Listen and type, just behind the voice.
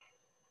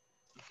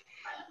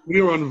We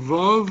are on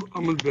Vav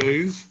Amud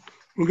Beis.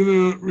 We're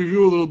going to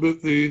review a little bit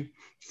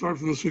start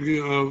from the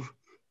Sugיא of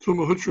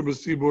Tumah Hutera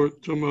B'Tzibur,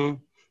 Tumah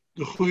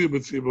Dexuya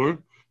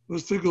B'Tzibur.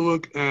 Let's take a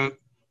look at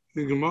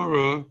the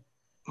Gemarah,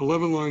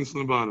 11 lines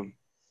on the bottom,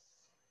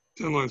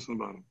 10 lines on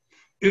the bottom.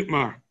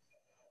 Itmar.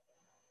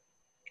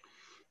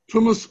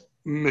 Tumas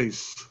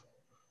Mace.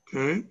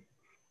 Okay?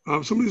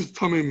 Somebody's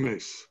Tamei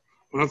Mace.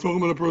 We're not talking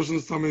about a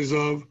person's Tamei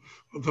Zav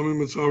or Tamei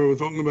Mitzvah. We're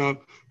talking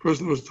about a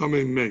person who was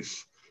Tamei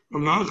Mace.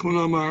 Amar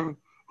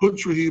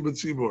Hutrahi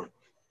B'Tzibur.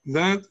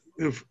 That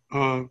if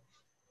a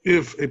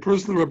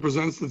person that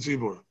represents the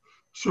tzibur,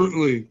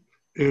 certainly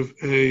if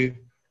a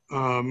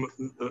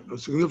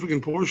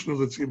significant portion of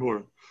the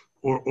tzibur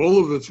or all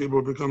of the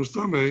tzibur becomes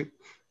tamei,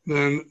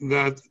 then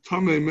that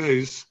tamei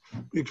meis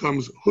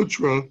becomes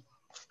hutra.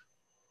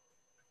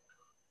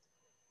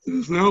 It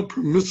is now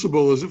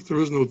permissible as if there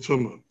is no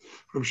tumah.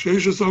 From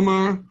Sheishas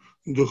Amar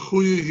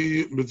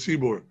Dexuya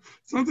B'Tzibur.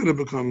 It's not that it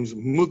becomes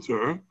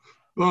mutter,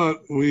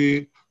 but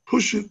we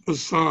push it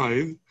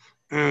aside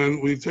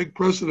and we take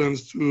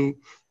precedence to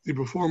the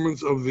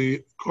performance of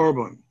the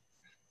korban.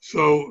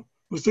 So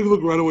let's take a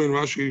look right away in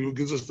Rashi, who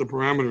gives us the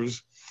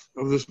parameters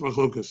of this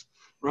machlokas.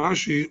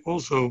 Rashi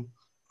also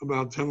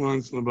about 10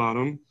 lines on the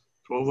bottom,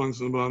 12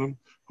 lines on the bottom.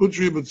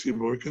 Hutri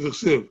b'tzibur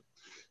k'dechsiv.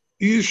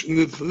 Ish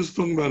nidcha. This is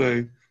talking about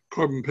a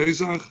korban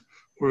pesach,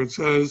 where it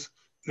says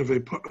if a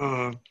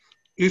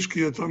ish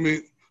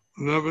kiyatami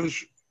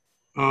nevesh,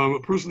 a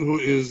person who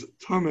is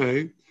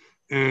tamei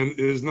and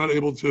is not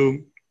able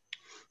to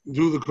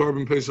do the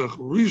korban pesach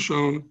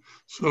rishon,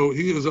 so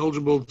he is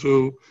eligible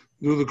to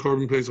do the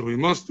korban pesach. He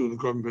must do the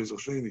korban pesach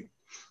sheni.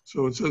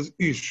 So it says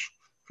ish.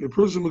 If a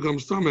person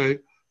becomes tamei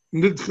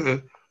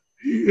nidche,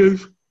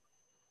 he's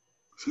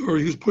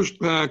pushed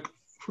back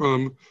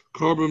from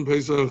korban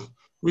pesach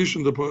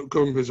rishon to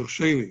korban pesach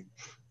sheni.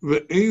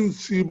 Ve'ein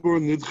tzibur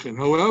nidchen.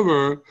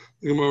 However,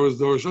 the Gemara is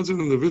dorish. That's an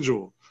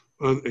individual,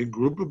 but a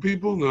group of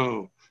people.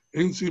 No,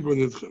 ein tzibur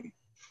nidchen.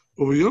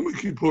 Over Yom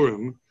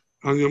Kippurim,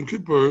 on Yom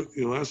Kippur,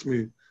 you'll ask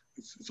me,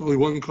 it's only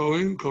one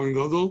Kohen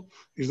Gadol.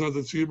 He's not the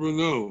tzibur.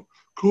 No,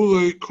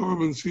 Kule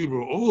korban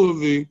tzibur. All of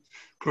the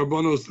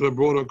karbanos that are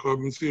brought are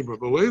korban tzibur.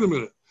 But wait a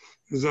minute,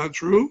 is that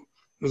true?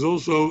 There's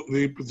also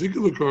the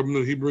particular korban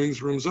that he brings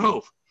for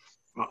himself.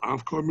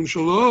 Av korban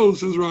shalom,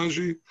 says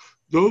Rashi.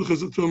 Doch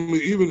is a tumah.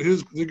 Even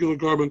his particular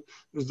korban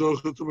is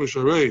doch a tumah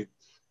sharei.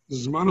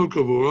 Zmanu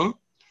kavura,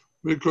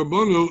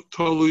 v'karbanu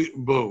tali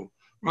bo.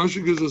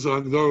 Rashi gives us a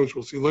hagdara, which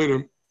we'll see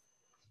later,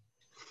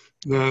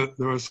 that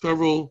there are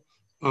several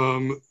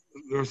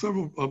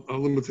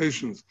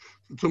limitations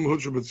to tumah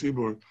hutera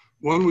b'tzibur.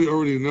 One we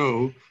already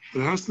know,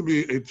 there has to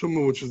be a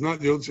tumah which is not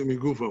yotze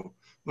migufo,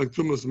 like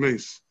tumah's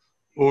mace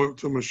or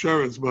tumah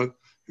sheretz, but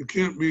it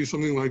can't be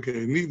something like a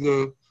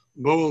nida,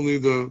 boel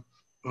nida,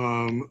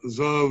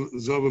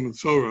 zav and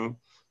mitzora.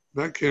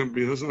 That can't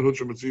be. That's not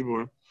hutera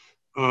b'tzibur.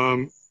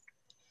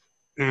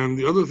 And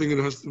the other thing, it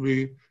has to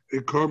be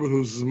a korban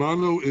whose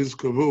zmano is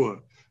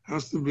kavua.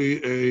 Has to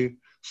be a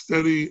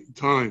steady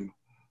time,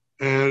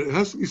 and it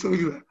has to be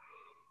something that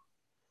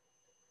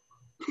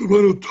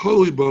Kabanu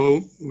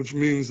Talibo, which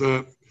means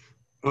that,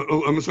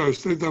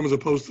 steady time as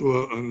opposed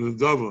to a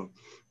nadava.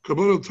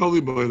 Kabanu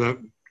Talibo, that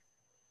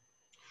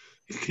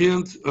you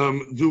can't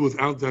do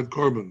without that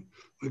korban.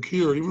 Like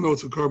here, even though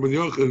it's a korban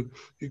yachid,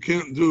 you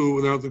can't do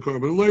without the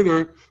korban.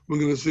 Later, we're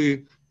going to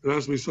see there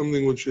has to be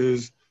something which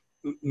is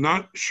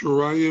not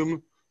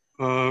shirayim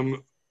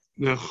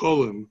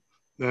necholim,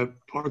 that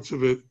parts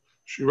of it,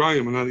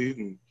 shirayim, are not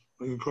eaten.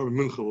 Like a korban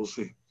mincha, we'll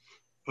see.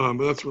 But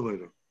that's for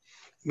later.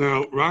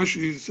 Now,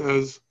 Rashi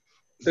says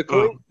the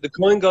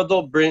Kohen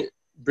Gadol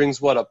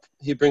brings what up?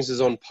 He brings his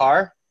own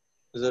par.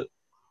 Is it?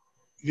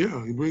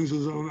 Yeah, he brings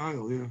his own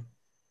aisle. Yeah.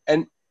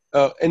 And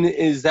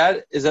is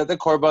that the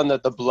korban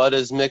that the blood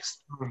is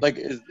mixed? Like,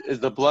 is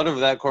the blood of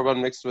that korban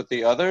mixed with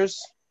the others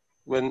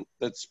when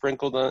that's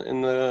sprinkled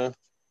in the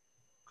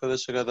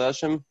Kodesh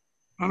HaKodashim?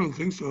 I don't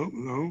think so.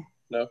 No.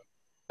 No.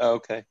 Oh,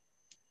 okay.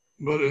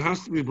 But it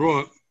has to be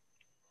brought.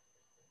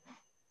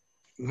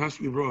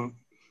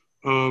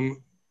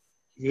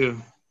 Yeah,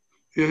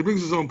 he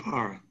brings his own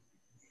par.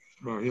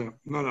 Yeah,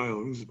 not aisle,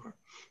 he brings his par.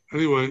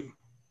 Anyway,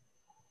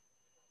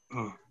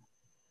 it's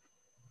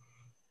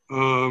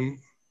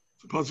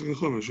a pasuk in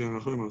Chumash, yeah,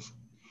 Chumash.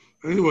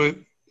 Anyway,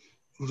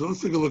 so let's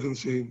take a look and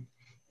see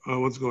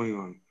what's going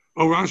on.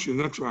 Oh, Rashi,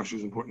 the next Rashi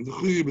is important.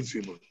 Dexuya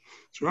b'tzibur.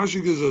 So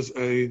Rashi gives us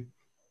a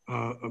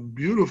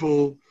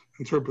beautiful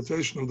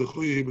interpretation of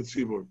Dexuya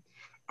b'tzibur.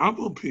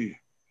 Apple P.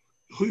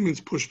 Dexuya means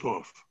pushed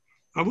off.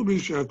 Apple P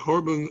shall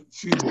korban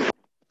tzibur.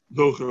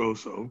 Docher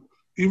also,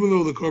 even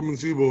though the korban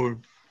tzibur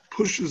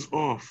pushes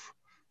off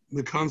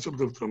the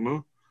concept of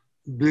tumah,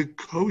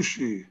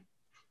 bikoshi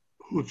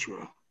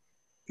hutra,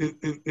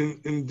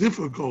 in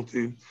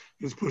difficulty,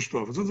 is pushed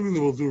off. It's not something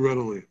that we'll do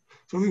readily.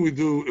 It's something we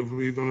do if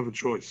we don't have a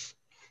choice.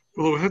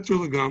 Although heter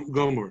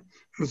legamor,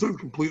 and it's not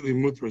completely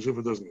mutter as if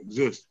it doesn't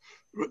exist.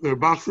 There are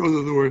bachros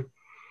of the word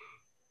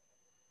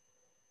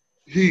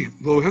he.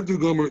 Lo heter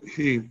gomer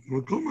he.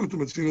 When kol matam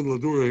etzina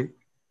ladure,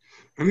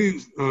 any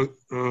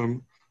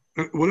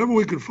whatever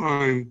we could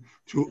find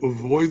to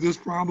avoid this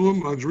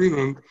problem,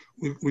 Adrinan,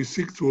 we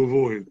seek to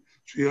avoid.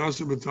 She asked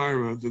the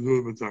B'tayra to do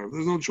it B'tayra.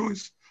 There's no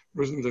choice.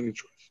 There isn't any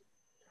choice.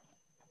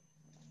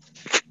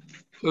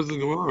 Says the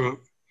Gemarah.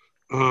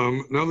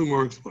 Now the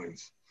Gemara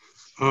explains.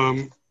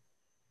 Second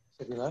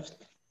left.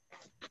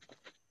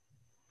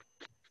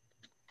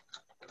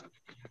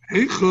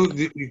 Heicha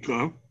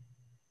di'ika,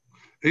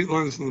 8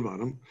 lines on the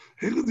bottom.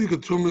 Heicha di'ika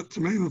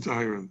tumeinu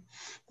tahirin,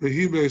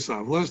 v'hi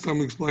beisav. Last time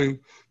we explained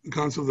the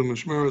concept of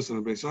mishmeres and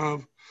a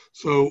beisav.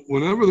 So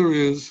whenever there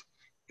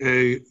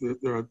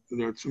are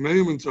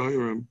tumeim and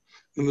tahirim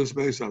in this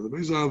beisav, the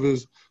beisav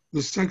is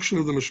the section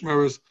of the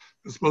mishmeres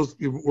that's supposed to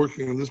be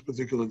working on this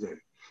particular day.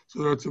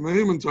 So there are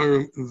tumeim and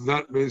tahirim in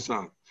that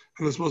beisav, and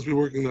they're supposed to be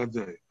working that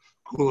day.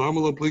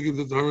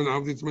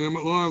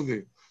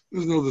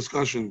 There's no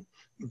discussion.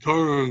 The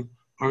Torah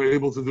are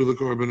able to do the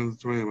korban and the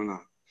tumeim or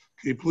not.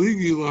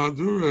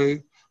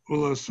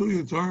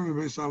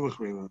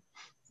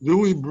 Do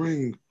we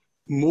bring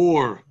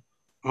more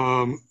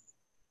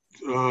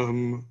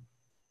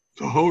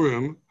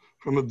tahorim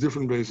from a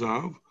different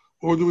beisav,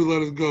 or do we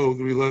let it go?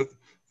 Do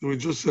we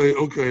just say,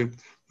 okay,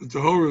 the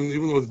tahorim,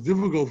 even though it's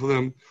difficult for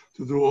them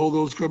to do all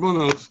those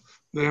korbanos,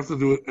 they have to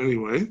do it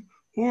anyway?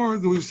 Or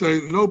do we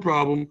say, no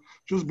problem,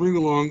 just bring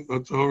along a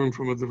tahorim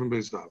from a different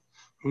beisav?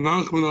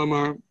 Nachman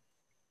Amar,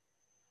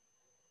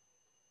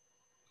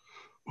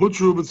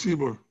 Hutru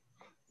b'tzibur,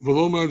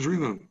 v'lo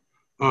ma'adrinan.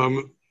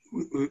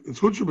 It's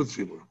Hutru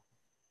b'tzibur.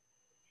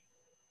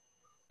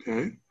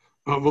 Okay?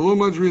 V'lo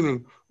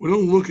ma'adrinan. We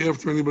don't look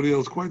after anybody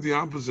else. Quite the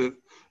opposite.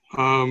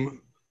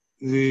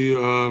 We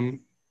don't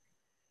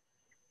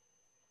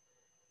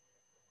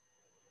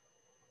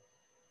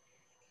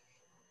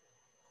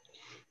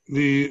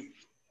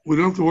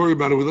have to worry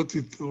about it. We let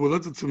the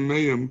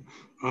Tameim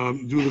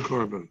do the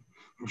korban.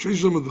 It's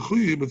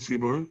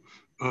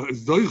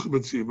Doich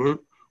b'tzibur.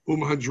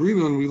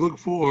 And we look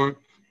for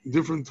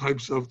different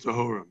types of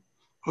tahorim,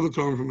 other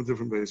tahorim from a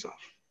different beisav.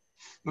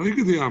 Now you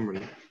get the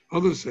Amri.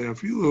 Others say,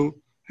 Afilu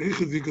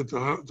heichadika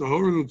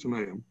tahorim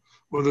u'tameim.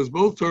 Well, there's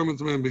both tahorim and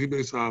tameim b'hi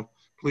beisav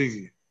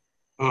pligi.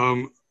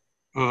 Rav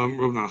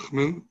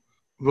Nachman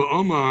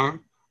v'omar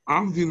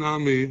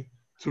avdinami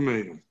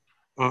tameim.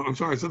 I'm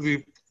sorry, I said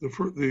the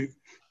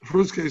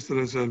first case that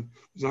I said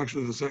was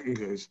actually the second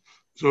case.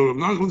 So Rav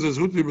Nachman says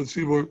hutri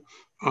b'tzibur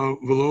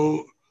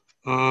v'lo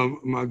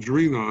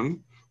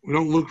madrinan. We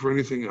don't look for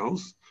anything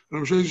else.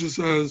 And Ramshesha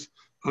says,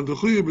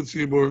 Dachuya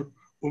b'tzibur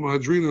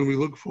u'mahadrinan, we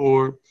look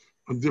for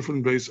a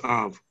different base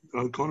av,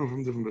 a corner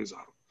from a different base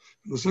av.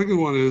 And the second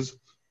one is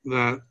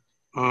that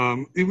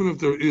even if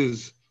there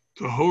is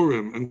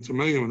tahorim and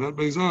tameim in that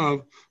base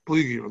av,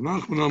 pligi,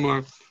 Nachman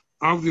Amar,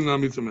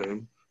 avdinami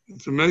tameim,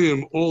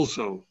 tameim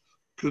also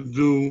could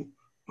do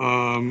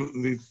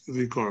the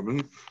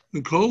korban.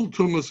 The kol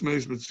tumas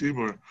meis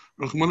b'tzibur,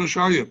 Rachmana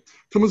Shaya,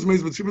 tumas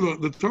meis b'tzibur,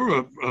 the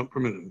Torah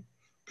permitted.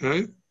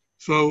 Okay?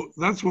 So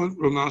that's what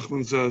Rav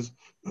Nachman says.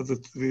 That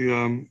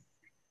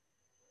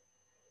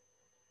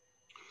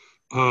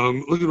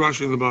look at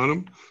Rashi in the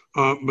bottom.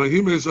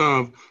 Bahim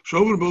esav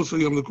shover bosa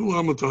yam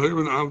lekulam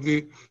tahirin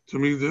avdi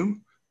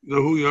tamidim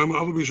dahu yam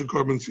avabisha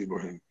korban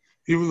tzibur.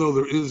 Even though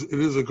it is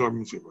a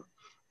korban tzibur.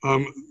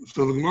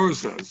 So the Gemara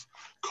says,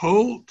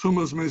 kol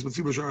tumas meis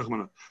b'tzibur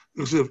sharachmana.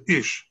 They say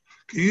ish.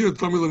 A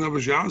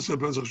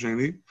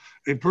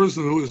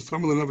person who is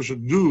tamil lenevesh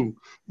should do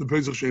the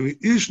Pesach Sheni.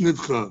 Ish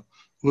nidcha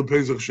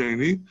lePesach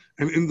Sheni.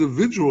 An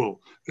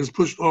individual is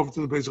pushed off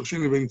to the Pesach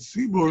Sheni. When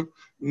tzibur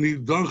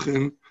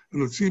nidachin,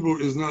 and the tzibur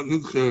is not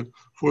nidcha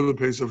for the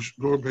Pesach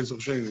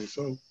Sheni.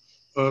 So,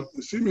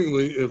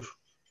 seemingly, if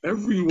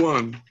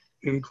everyone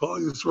in Klal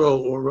Yisrael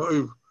or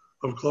Rav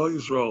of Klal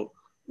Yisrael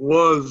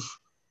was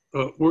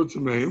were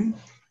tameim,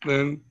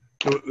 then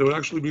there would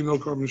actually be no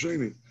korban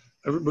sheni.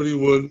 Everybody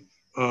would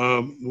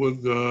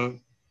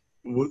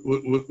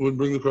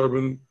bring the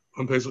korban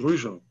on Pesach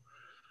Rishon.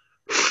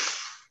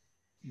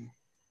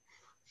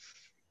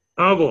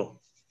 Avo,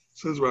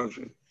 says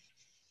Rashi.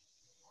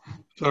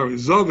 Sorry,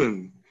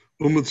 Zavin,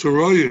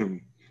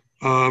 Umatzarayim,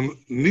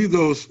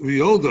 Nidos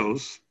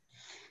Violdos,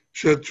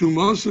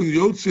 Shetumasan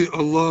Yotzi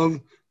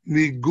Alav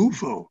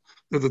Migufo,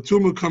 that the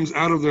tumor comes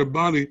out of their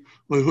body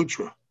like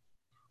Hutera.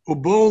 A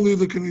bol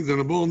nida kanida,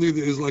 and a bol nida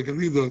is like a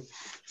nida.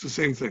 It's the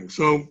same thing.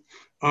 So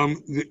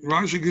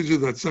Rashi gives you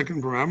that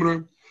second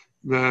parameter,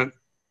 that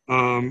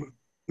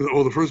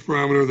or the first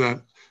parameter,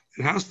 that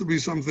it has to be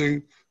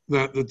something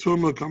that the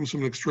tumor comes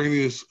from an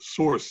extraneous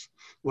source,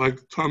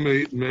 like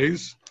tamei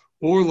mace,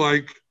 or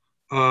like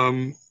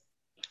a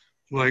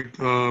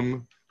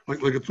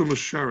tumor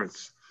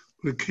sheretz.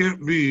 It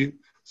can't be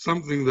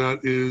something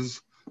that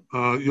is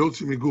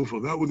yotzi migufo.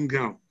 That wouldn't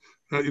count.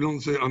 That you don't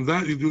say on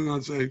that. You do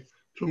not say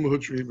tumor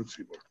hutri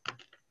b'tzibur.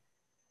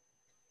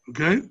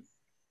 Okay.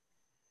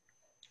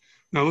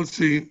 Now let's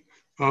see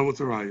what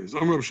the raya is.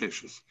 Amar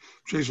Sheshes.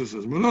 Sheshes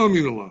says,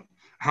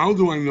 how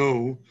do I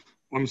know?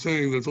 I'm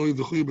saying that's only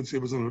the dachuya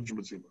b'tzibur is not hutri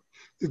b'tzibur.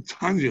 The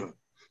Tanya,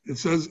 it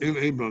says in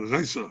Eba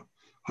Reisa,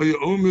 Haya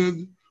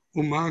Omed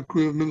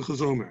Umakriv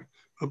Minchas Omer.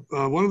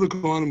 One of the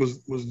Kohanim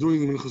was doing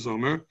the Minchas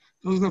Omer,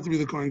 Doesn't have to be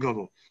the Kohen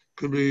Gadol.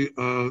 Could be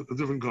a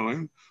different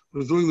Kohen.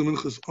 But it's doing the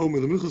Minchas Omer.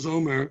 The Minchas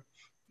Omer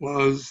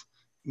was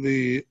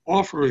the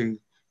offering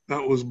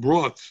that was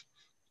brought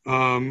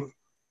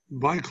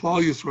by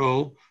Klal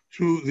Yisrael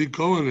to the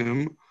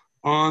Kohanim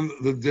on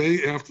the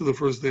day after the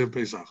first day of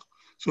Pesach.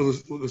 So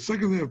the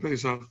second day of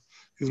Pesach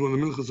is when the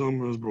Minchas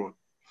Omer is brought.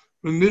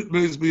 And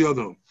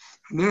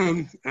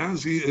then,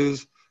 as he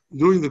is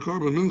doing the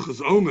Korban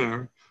Minchas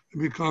Omer, it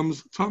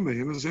becomes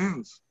Tameh in his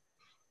hands.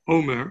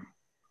 Omer,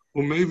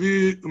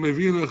 you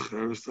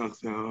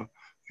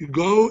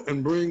go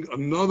and bring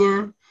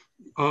another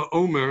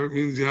Omer,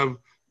 means you have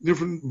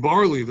different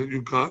barley that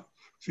you cut.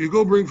 So you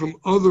go bring from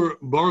other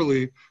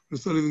barley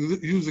instead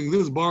of using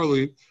this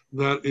barley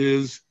that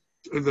is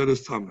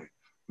Tameh.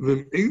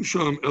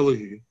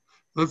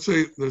 Let's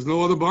say there's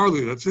no other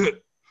barley, that's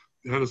it.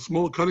 You had a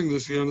small cutting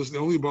this year and this is the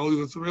only barley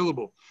that's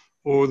available.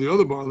 Or the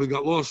other barley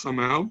got lost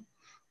somehow.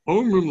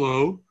 Omrim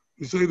lo,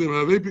 you say to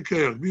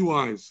them, be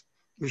wise.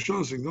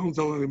 Don't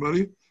tell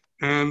anybody.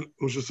 And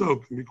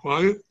Ushasok, be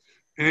quiet.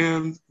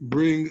 And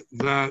bring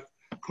that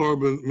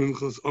Korban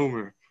Minchas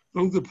Omer.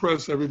 Don't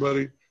depress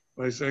everybody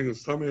by saying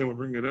it's Tameh and we'll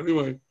bring it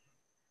anyway.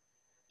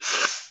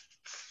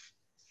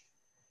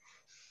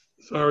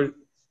 Sorry,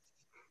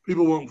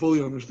 people won't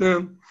fully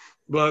understand,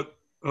 but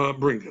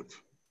bring it.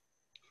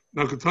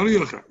 Now, Katani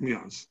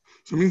Miyas.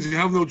 So it means you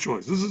have no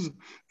choice. This is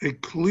a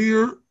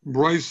clear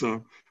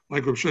brisa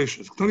like Rav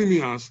Sheshes. Katani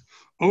Miyas,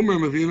 Omer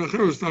Mevin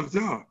Acheres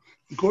Tachtah.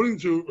 According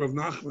to Rav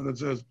Nachman, it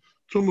says,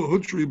 Tumah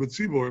Hutri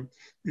B'tzibor,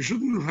 you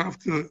shouldn't have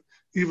to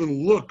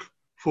even look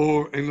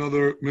for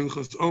another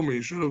Minchas Omer.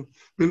 You should have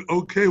been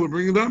okay with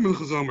bringing that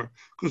Minchas Omer.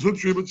 Because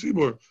Hutri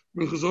B'tzibor,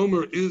 Minchas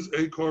Omer is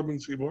a Korban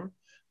Tzibor,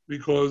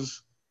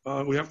 because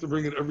we have to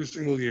bring it every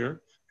single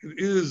year. It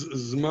is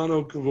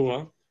Zmano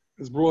Kavua.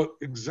 It's brought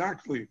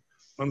exactly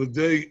on the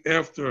day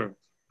after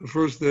the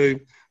first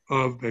day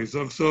of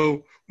Pesach.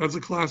 So that's a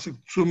classic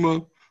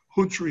Tumah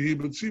Hutri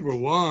B'tzibor.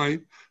 Why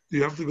do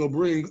you have to go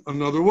bring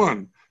another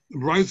one? The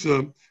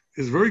Brisa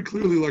is very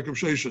clearly like Rav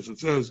Sheshes. It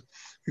says,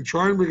 you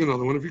try and bring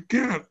another one. If you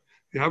can't,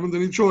 you haven't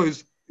any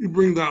choice, you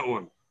bring that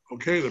one.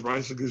 Okay, the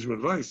Brisa gives you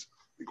advice.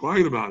 Be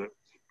quiet about it.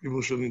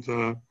 People shouldn't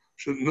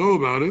know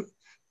about it.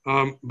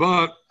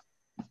 But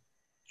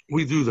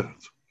we do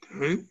that.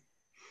 Okay?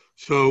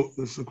 So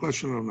this is a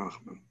question of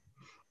Nachman.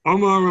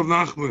 Omar of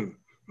Nachman.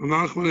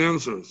 Rav Nachman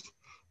answers,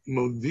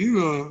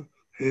 Modina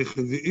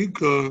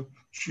hechadiika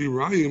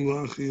shirayim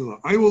la'achila.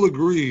 I will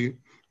agree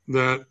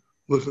that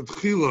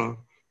l'chatchila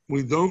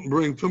we don't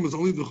bring tumas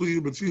only Dexuya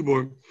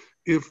b'tzibor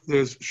if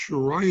there's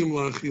shirayim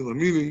la'achila,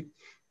 meaning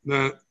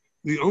that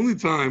the only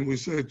time we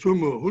say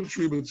tumah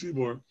hutri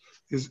b'tzibor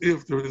is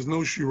if there is no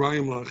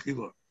shirayim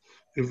la'achila.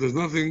 If there's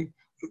nothing,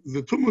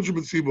 the tumah hutri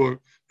b'tzibor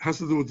has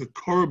to do with the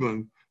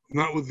korban,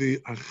 not with the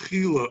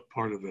achila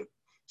part of it.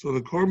 So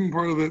the korban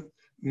part of it,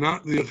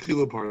 not the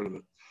achila part of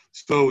it.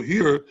 So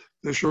here,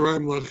 the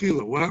shirayim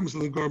la'achila. What happens to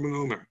the korban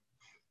omer?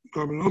 The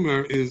korban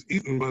omer is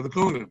eaten by the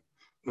kohanim.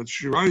 That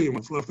shirayim,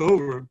 what's left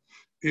over,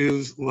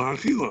 is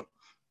la'achila.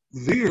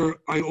 There,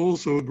 I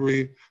also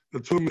agree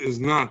that tumah is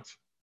not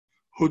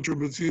hutri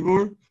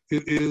b'tzibor,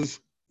 it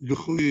is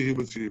dexuya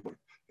b'tzibor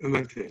in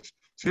that case.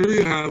 So here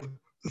you have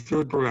the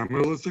third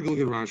parameter. Let's take a look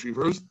at Rashi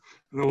first,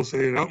 and then we'll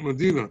say it out.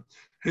 Medina,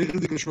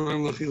 heichadik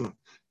shirayim la'achila.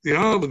 The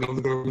alabad of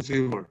the korban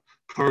tzibor,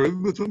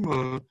 karev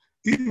b'tumah,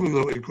 even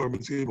though a korban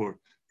tzibor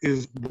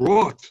is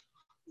brought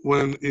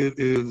when it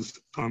is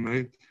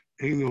tameh,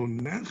 eino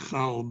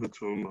nechal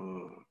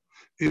b'tumah.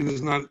 It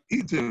is not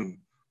eaten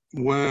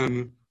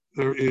when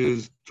there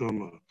is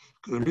tumah.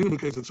 Because in the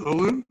case it's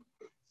olin,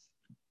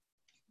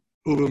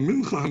 uva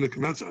mincha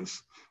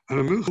hanikmetzas, and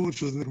a mincha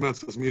which is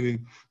nikmetzas,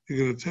 meaning you're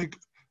going to take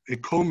a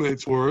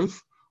komet's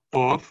worth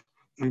off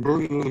and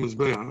burn it on the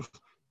mizbeach.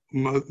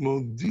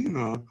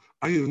 Modina,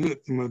 I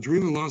admit, the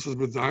madrina losses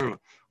b'tahira.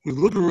 We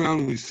look around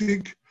and we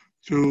seek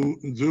to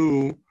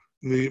do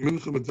the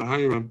mincha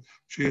b'tahira,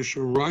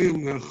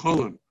 she'yeshurayim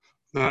necholim,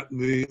 that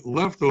the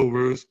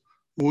leftovers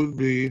would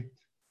be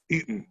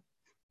eaten.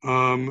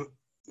 So,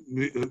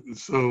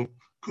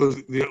 because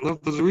the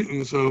leftovers are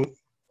eaten, so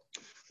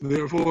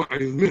therefore I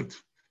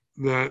admit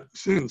that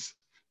since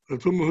the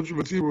tumah hutri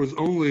b'tzibor is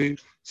only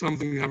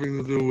something having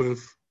to do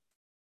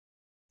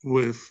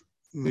with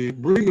the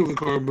bringing of the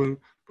korban,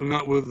 but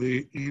not with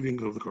the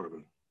eating of the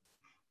korban.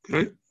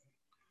 Okay?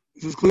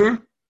 Is this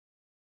clear?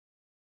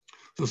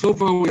 So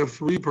far we have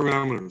three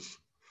parameters.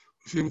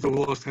 We seem to have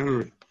lost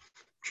Henry. I'm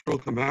sure he'll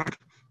come back.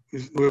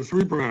 We have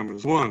three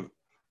parameters. One,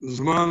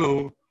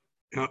 Zmano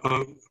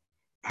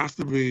has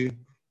to be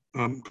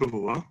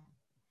kavua.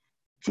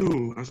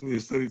 Two, has to be a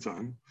steady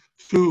time.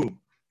 Two,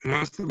 it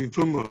has to be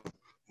tumah,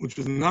 which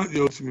is not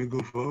yotzi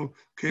migufo,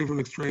 came from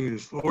an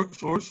extraneous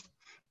source.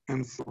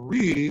 And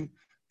three,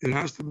 it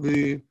has to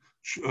be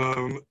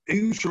ein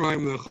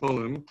shirayim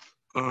necholim,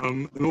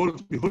 in order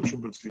to be hutri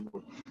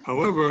b'tzibor.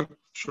 However,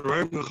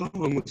 shirayim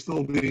necholim would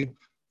still be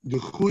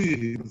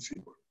dexuya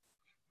b'tzibor.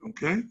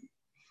 Okay?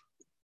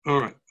 All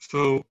right.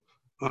 So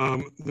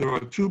there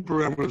are two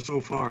parameters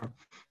so far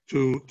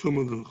to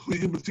Tumah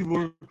Dachuyah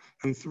B'tzibur,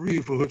 and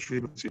 3 for Hutri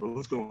B'tzibur.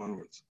 Let's go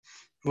onwards,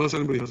 unless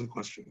anybody has a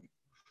question.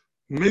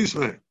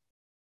 Meisvei,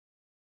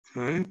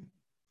 okay?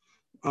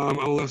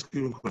 I'll ask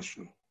you a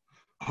question.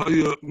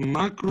 Haya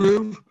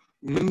makriv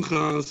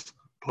minchas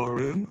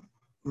parim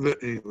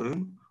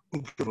ve'elim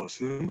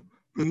u'kevasim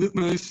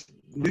v'nitmes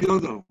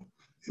biyado.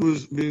 He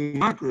was being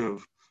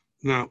makriv.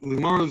 Now, the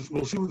Gemarah,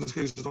 we'll see what this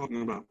case is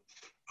talking about.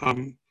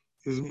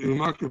 Is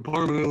makriv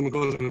parim ve'elim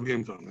u'kevasim in the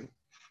game time.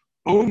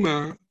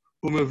 Omer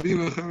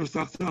u'mevina cheres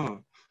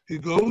tachtah. He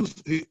goes,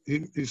 he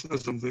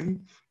says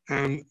something,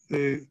 and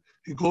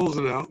he calls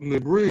it out, and they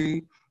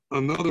bring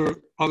other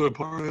parim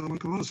ve'elim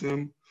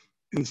u'kevasim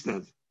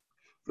instead.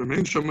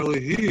 Remain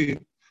Shamelihi,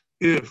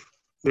 if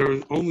there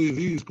is only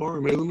these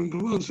parim elim and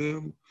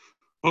kavasim,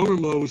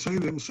 Omer we say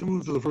them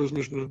similar to the first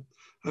Mishnah,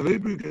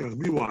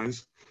 be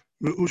wise,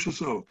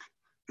 me'ushasok,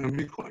 and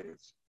be quiet.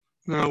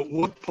 Now,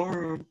 what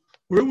parim,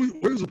 where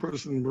does a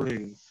person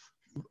bring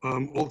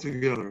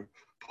altogether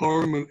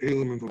parim and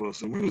elim and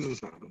kavasim? Where does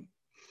this happen?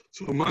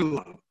 So, my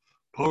love,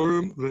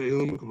 parim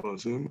ve'elim and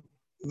kavasim,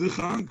 the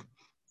chag,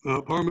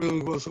 parim elim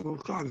and kavasim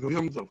of chag, of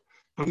Yom Tov.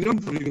 On Yom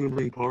Tov, you're going to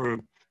bring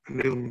parim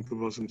and elim and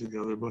kavasim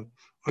together, but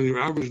on your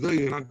average day,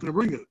 you're not going to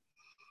bring it.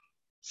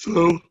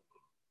 So,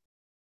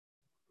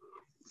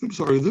 I'm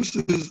sorry, this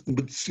is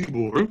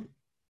bציבור,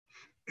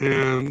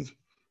 and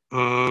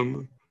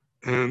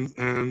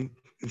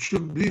it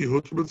should be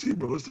hutera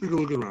bציבור. Let's take a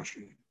look at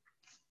Rashi.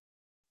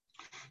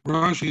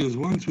 Rashi is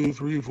 1, 2,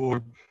 3,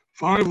 4,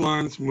 5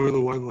 lines from where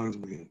the white lines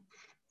begin.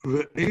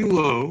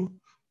 Ve'elo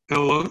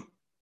ella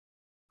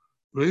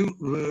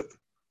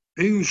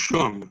ve'ein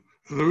sham.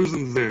 There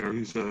isn't there,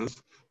 he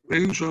says.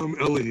 Ve'ein sham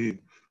elihi.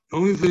 The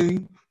only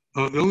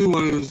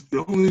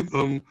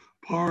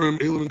parim,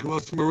 elim, and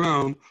kavasim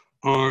around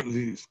are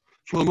these.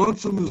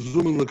 Shlomotzim is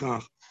zumin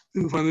lekach.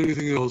 Didn't find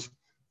anything else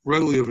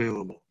readily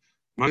available.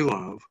 My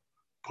love,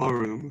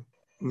 parim,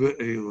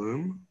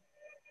 ve'elim,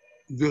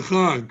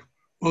 dechag.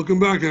 Welcome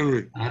back,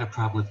 Henry. I had a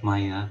problem with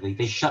my,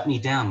 they shut me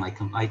down. My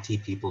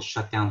IT people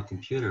shut down the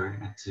computer.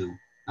 I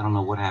don't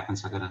know what happened,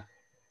 so I gotta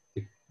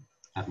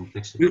have them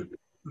fix it.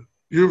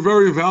 You're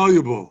very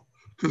valuable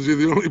because you're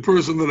the only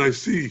person that I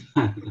see.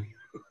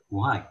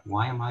 Why?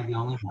 Why am I the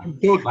only one?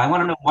 I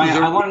want to know why.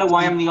 I want to know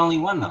why I'm the only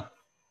one, though.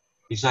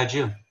 Besides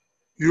you.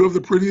 You have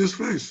the prettiest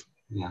face.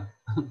 Yeah.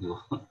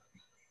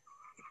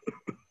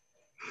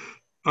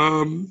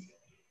 The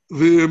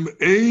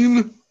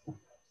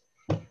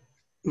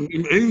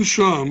Ain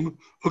Sham.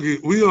 Okay,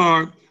 we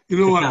are. You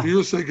know what? For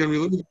your sake, Henry,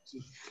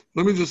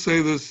 let me just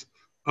say this.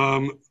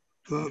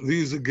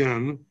 These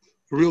again,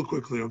 real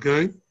quickly.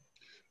 Okay.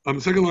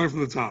 Second line from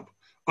the top.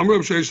 Amr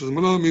Reb Sheshes,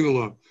 Manah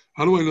Minallah.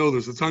 How do I know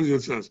this? The Tanya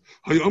it says,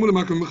 if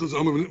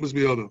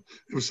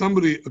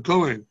somebody, a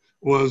Kohen,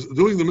 was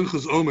doing the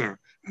Minchas Omer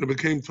and it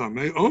became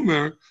Tameh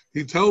Omer,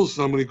 he tells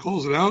somebody,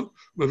 calls it out,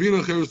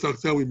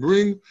 we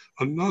bring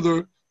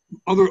other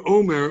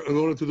Omer in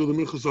order to do the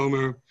Minchas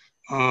Omer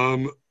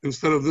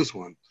instead of this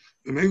one.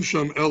 The main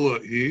Sham Ella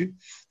he,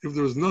 if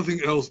there is nothing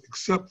else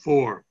except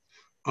for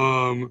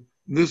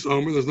this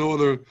Omer, there's no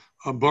other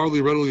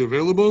barley readily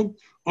available.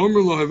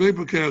 Omer lo havei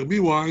pekach,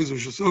 be wise,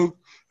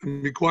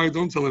 and be quiet,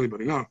 don't tell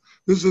anybody. Now,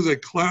 this is a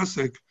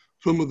classic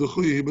Tumah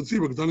Dachuyah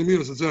B'tzibur.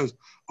 It says,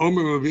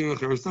 Omer Mavina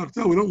Cheres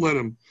Tachtah. We don't let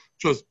him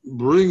just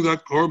bring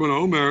that korban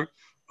Omer,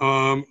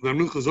 that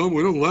Minchas Omer.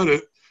 We don't let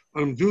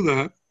him do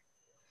that.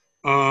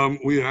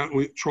 We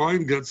try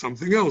and get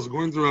something else.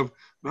 According to Rav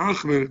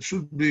Nachman, it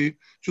should be,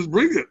 just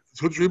bring it.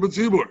 It's Hutri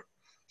B'tzibur.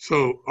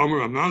 So, Omer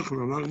Rav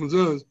Nachman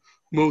says,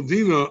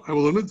 Modina, I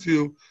will admit to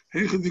you,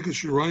 Heichadika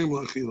Shirayim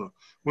Lachila.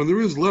 When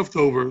there is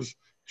leftovers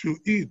to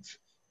eat,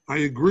 I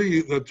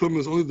agree that Tumah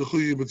is only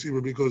Dachuyah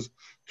B'tzibur because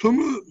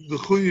Tumah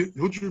Dachuyah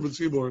Hutri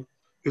B'tzibur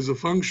is a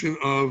function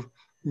of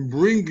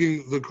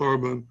bringing the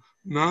korban,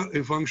 not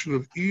a function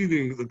of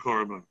eating the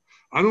korban.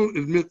 I don't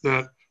admit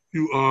that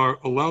you are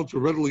allowed to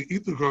readily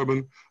eat the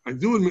korban. I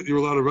do admit you're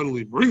allowed to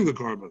readily bring the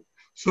korban.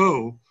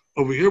 So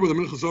over here with the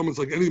minchas omer, it's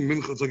like any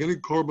mincha, it's like any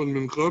korban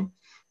mincha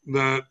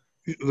that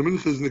the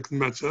mincha is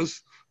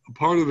nikmetzes. A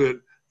part of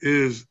it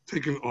is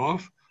taken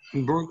off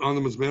and burnt on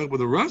the mizbeach, but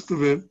the rest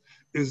of it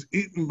is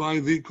eaten by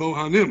the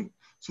kohanim.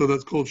 So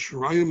that's called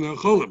shirayim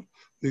ne'acholim.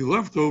 The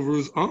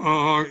leftovers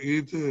are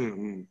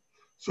eaten.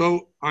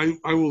 So I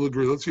will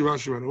agree. Let's see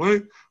Rashi right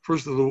away.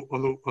 First of the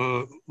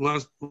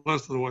last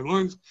of the white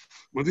lines.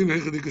 The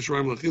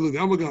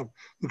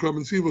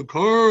korban siba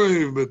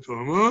karev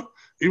betoma,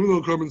 even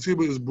though korban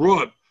siba is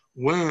brought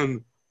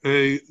when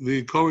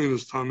the kohen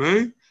is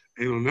tameh,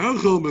 it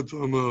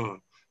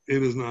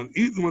is not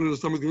eaten when it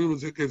is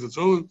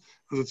tameh.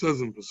 As it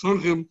says in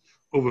Pesachim,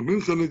 over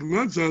mincha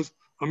nikmetzes,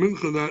 a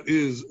mincha that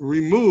is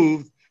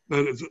removed,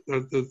 that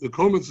the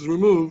komets is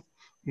removed,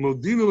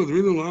 modina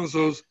madrina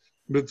lasos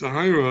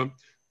b'tahira.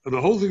 The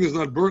whole thing is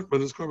not burnt by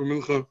this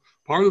korban mincha.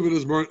 Part of it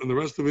is burnt, and the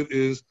rest of it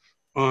is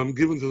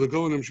given to the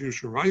kohanim.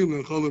 Shirayim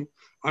ne'acholim.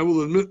 I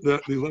will admit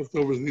that the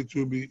leftovers need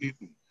to be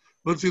eaten.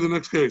 Let's see the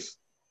next case.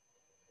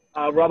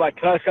 Rabbi,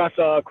 can I ask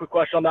a quick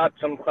question on that?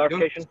 Some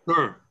clarification. Yes,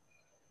 sure.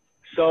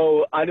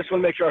 So I just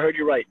want to make sure I heard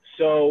you right.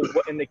 So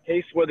in the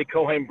case where the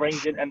Kohen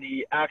brings it and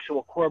the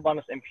actual korban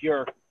is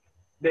impure,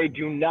 they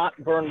do not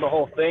burn the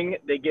whole thing.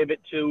 They give it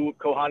to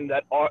Kohen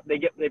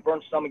they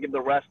burn some and give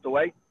the rest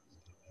away.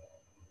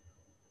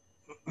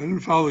 I didn't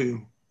follow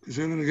you. Can you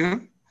say that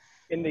again?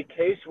 In the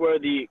case where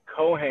the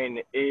Kohen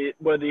is,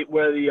 where the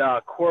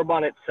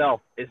korban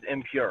itself is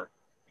impure,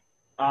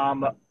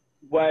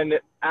 when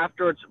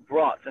after it's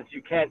brought, since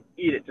you can't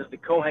eat it, does the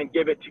Kohen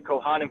give it to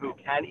Kohanim who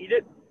can eat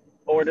it,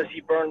 or does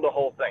he burn the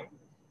whole thing?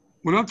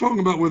 We're not talking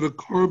about where the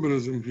korban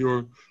is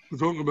impure. We're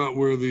talking about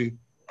where the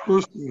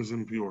person is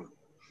impure.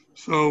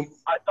 So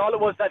I thought it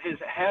was that his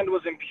hand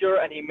was impure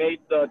and he made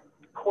the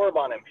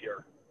korban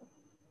impure.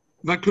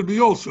 That could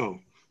be also.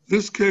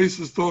 This case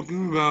is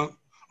talking about,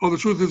 the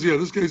truth is,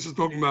 this case is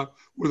talking about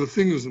where the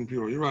thing is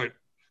impure. You're right.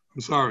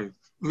 I'm sorry.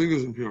 The thing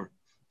is impure.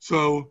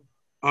 So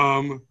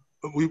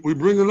we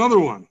bring another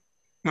one.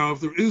 Now,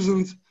 if there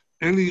isn't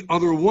any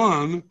other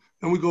one,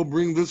 then we go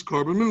bring this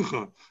korban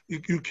mincha. You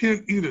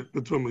can't eat it,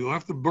 b'tumah. You'll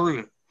have to burn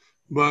it.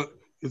 But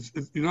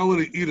you're not allowed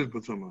to eat it,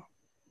 b'tumah.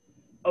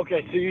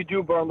 Okay, so you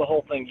do burn the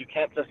whole thing. You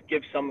can't just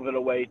give some of it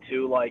away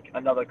to, like,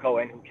 another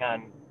Kohen who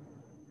can.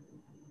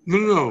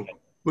 No.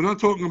 We're not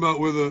talking about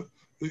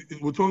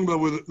we're talking about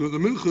where the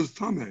mincha is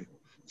tameh.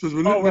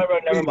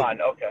 Right, never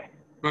mind. Okay.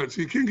 Right,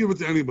 so you can't give it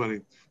to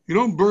anybody. You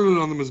don't burn it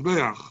on the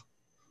mizbeach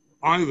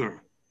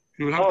either.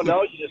 You would have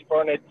you just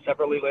burn it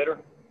separately later?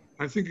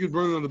 I think you'd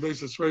burn it on the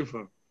base of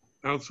sreifa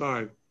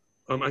outside.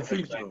 I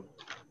think so.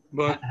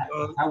 But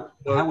how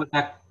would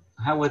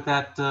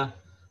that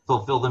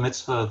fulfill the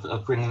mitzvah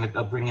of bringing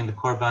the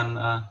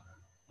korban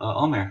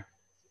omer?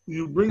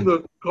 You bring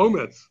the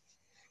komets.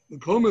 The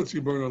komets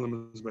you burn on the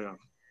mizbeach.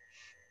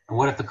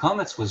 What if the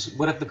komets was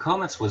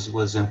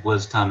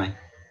tameh?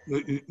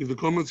 The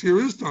komets here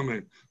is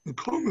tameh. The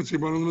komets you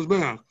burn on the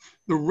mizbeach.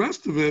 The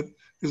rest of it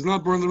is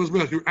not burned on the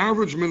mizbeach. Your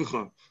average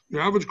mincha,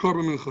 your average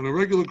korban mincha, and a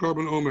regular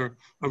korban omer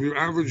of your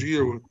average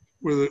year,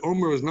 where the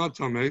omer is not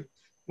tameh,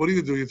 what do?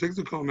 You take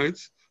the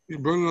komets, you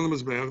burn it on the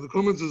mizbeach. The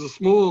komets is a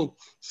small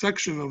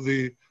section of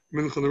the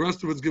mincha. The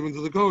rest of it's given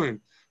to the kohen.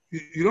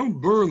 You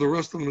don't burn the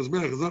rest on the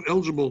mizbeach. It's not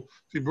eligible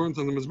to be burnt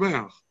on the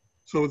mizbeach.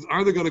 So it's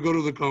either got to go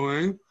to the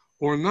kohen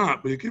or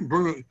not, but you can't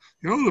burn it.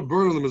 You're not allowed to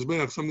burn on the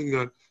mizbeach something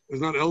that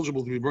is not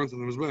eligible to be burnt on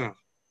the mizbeach.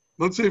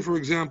 Let's say, for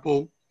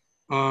example,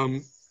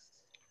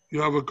 you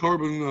have a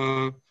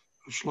korban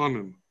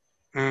shlamim,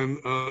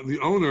 and the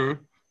owner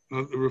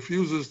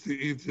refuses to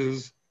eat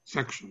his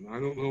section. I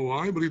don't know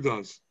why, but he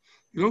does.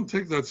 You don't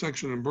take that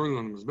section and burn it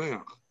on the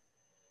mizbeach.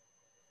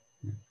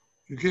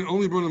 You can't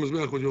only burn the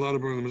mizbeach when you're allowed to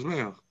burn the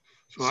mizbeach.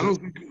 So I don't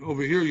think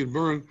over here you'd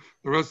burn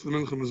the rest of the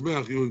mincha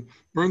mizbeach. You would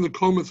burn the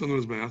komets on the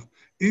mizbeach.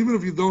 Even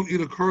if you don't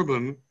eat a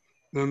korban,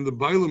 then the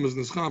bailam is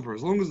nischaper.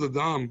 As long as the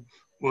dam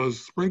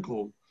was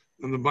sprinkled,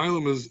 then the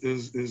bailam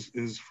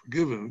is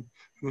forgiven,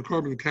 and the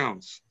korban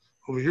counts.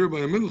 Over here by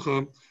a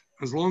mincha,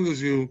 as long as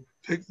you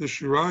take the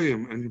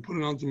shirayim and you put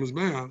it onto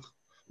mizbeach,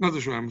 not the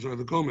shirayim, sorry,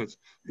 the komets,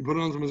 you put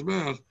it onto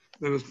mizbeach,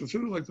 then it's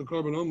considered like the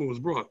korban omer was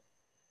brought.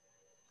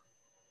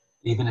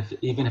 Even if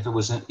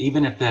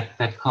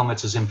that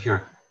komets is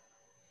impure.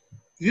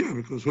 Yeah,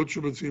 because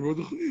hutera b'tzibur,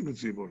 dexuya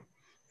b'tzibur.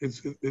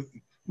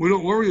 We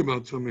don't worry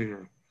about tummy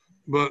here,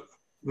 but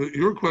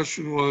your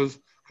question was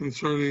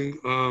concerning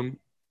the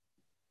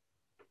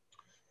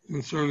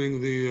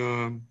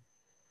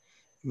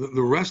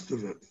rest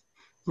of it.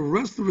 The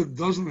rest of it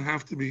doesn't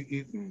have to be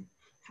eaten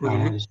for the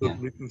mincha to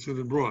be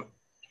considered brought.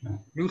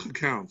 Mincha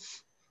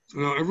counts. So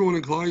now everyone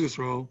in Klal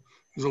Yisrael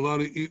is allowed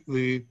to eat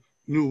the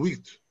new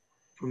wheat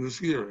from this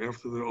year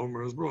after the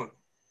omer is brought.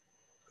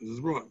 This is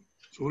brought.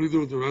 So what do you do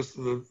with the rest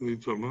of the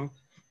tumah?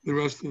 The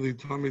rest of the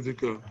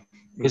tamidika,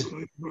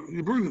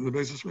 you burn it in the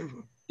base of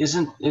sreifa.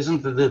 Isn't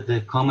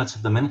the komets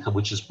of the mincha,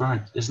 which is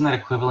burnt, isn't that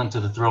equivalent to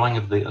the throwing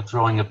of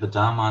the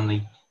dam on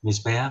the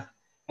mizbeach?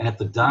 And if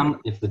the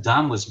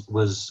dam was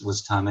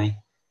tameh,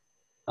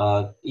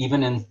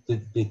 even in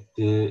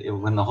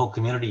when the whole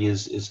community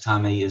is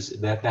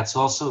tameh, that's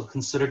also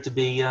considered to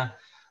be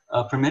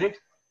permitted?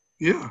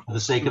 Yeah. For the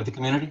sake of the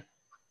community?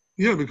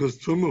 Yeah, because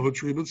tumah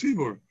hutri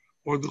b'tzibur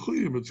or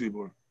dexuya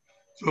b'tzibur.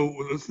 So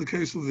that's the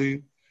case of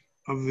the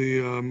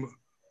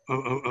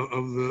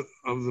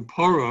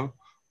para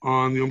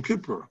on Yom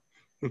Kippur.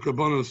 The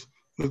kabbanos,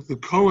 the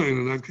kohen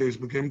in that case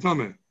became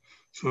tameh.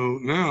 So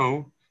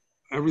now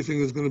everything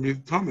is going to be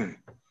tameh.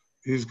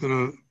 He's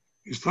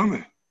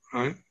tameh,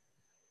 right?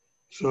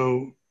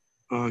 So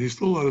he's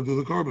still allowed to do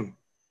the korban,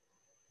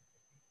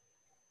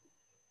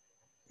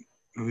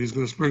 and he's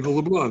going to sprinkle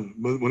the blood.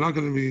 But we're not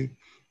going to be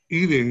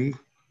eating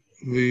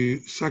the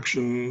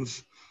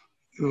sections.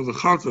 The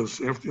chatas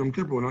after Yom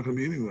Kippur, we're not going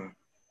to be eating that.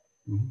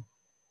 Mm-hmm.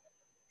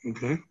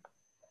 Okay.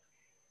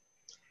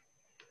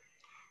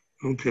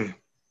 Okay.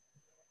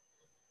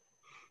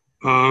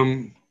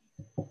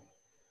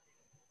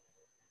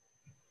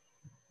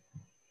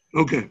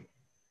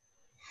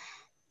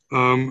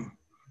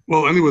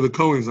 Well, anyway, the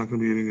Kohen's not going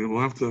to be eating it.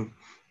 We'll have to.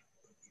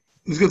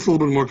 This gets a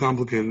little bit more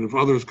complicated. If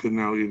others could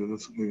now eat it,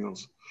 that's something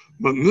else.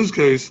 But in this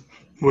case,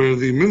 where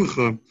the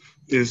mincha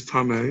is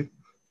tameh,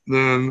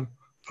 then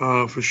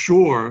for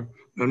sure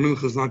that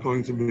mincha is not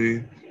going to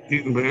be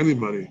eaten by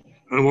anybody,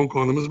 and it won't go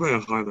on the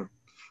mizbeach either.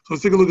 So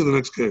let's take a look at the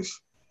next case.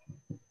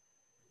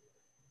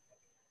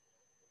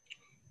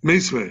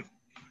 Meisvei.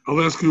 I'll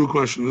ask you a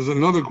question. There's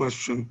another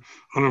question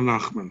on Rav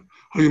Nachman.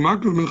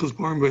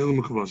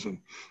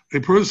 A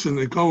person,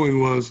 a Kohen,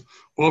 was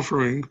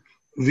offering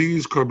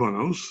these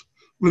karbanos,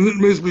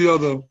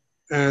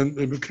 and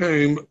they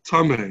became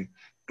tameh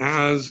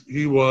as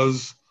he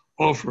was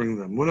offering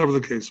them, whatever the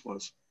case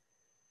was.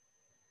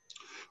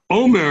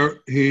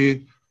 Omer,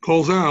 he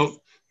calls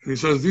out, and he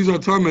says, these are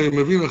tameh,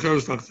 mevin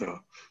acheres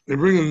tachtea. They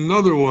bring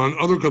another one,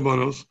 other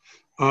karbanos,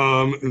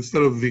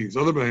 instead of these,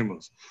 other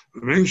behemoths.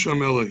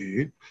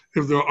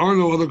 If there are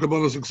no other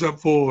karbanos except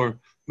for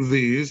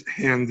these,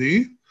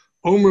 handy,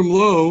 Omer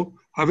lo,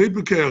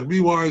 be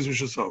wise,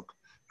 yishasok,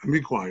 and be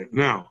quiet.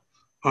 Now,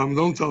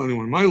 don't tell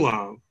anyone. My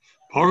love,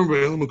 parim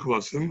be'elim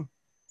ukvasim,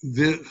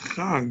 de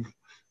chag.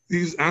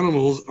 These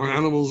animals are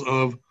animals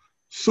of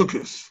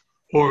sukkos,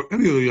 or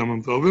any of the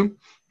yamam tovim,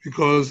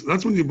 because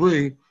that's when you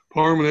bring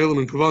parim and elim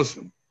and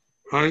kvasim,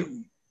 right?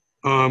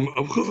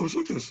 Of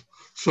sukkos.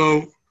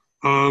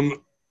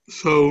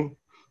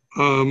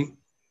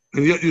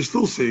 And yet you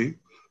still see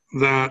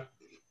that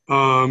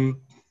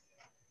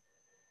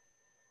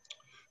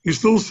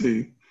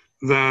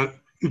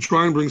you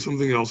try and bring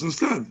something else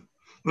instead.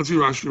 Let's see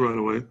Rashi right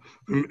away.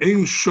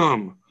 Ein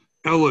sham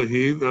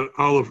elahi, that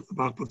Aleph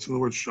Bach puts in the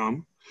word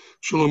sham.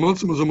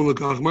 Shalomotzim azum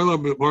lekach ma'ila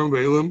barim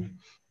be'elim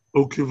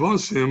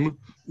okivasim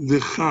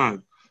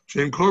dechad.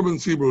 Shein korban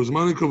tzibur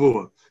uzmanu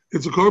kavua.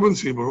 It's a korban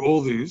tzibur.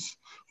 All these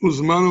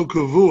uzmanu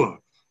kavua,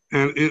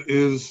 and it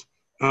is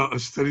a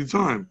steady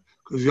time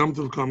because Yom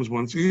Tov comes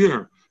once a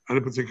year at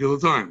a particular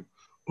time.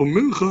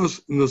 Uminchas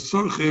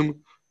nesachim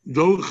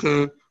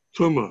doche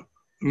tuma.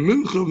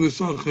 Mincha of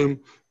nesachim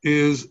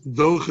is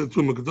doche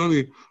tuma.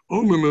 Kadani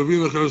omer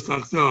mevin acheres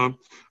tachtea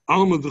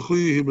alma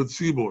dechli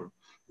bציבור.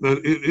 That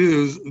it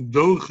is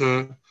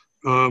doche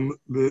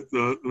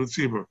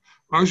bציבור.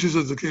 Rashi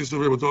says the case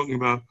over here we're talking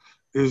about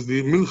is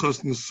the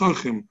minchas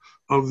nesachim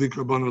of the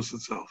karbanos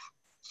itself.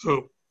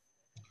 So,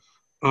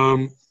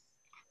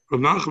 Rav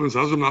Nachman,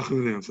 how's Rav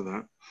Nachman to answer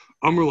that?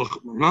 Rav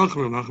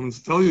Nachman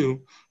to tell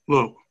you,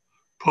 look,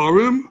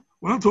 parim,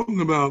 we're not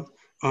talking about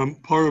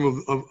parim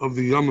of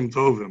the yamim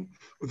tovim.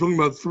 We're talking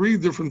about three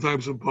different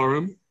types of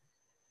parim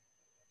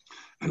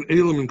and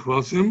elim and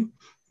kvasim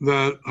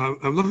that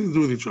have nothing to do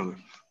with each other.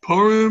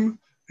 Parim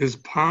is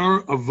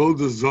par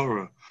avoda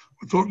zara.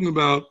 We're talking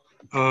about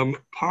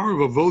par of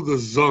avoda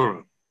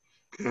zara.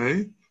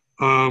 Okay?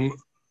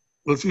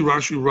 Let's see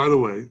Rashi right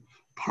away.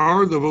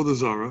 Par avoda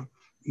zara,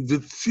 the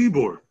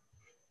tzibur,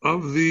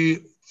 of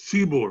the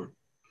tzibur.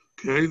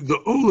 Okay? The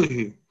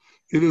olahi.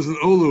 It is an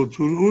ola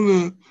to an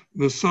una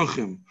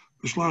nesachim.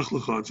 Shlach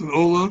lecha. It's an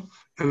ola,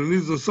 and it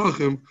needs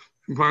nesachim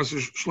in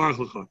parashish shlach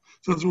lecha.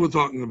 So that's what we're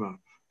talking about.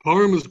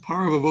 Parim is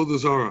par of avodah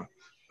zara.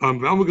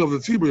 Valmag of the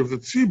tzibur, if the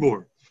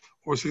tzibur,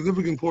 or a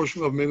significant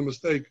portion of made a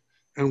mistake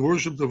and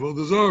worshipped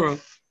avodah zara,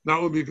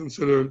 that would be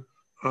considered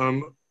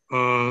parim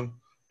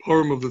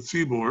of the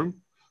tzibur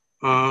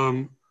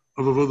of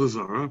avodah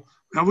zara.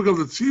 Valmag of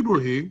the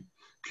tzibur he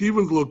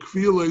kivan lo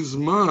kvile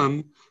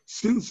zman,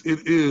 since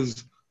it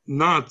is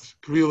not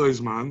kvile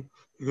zman,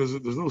 because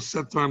there's no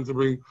set time to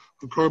bring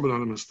the korban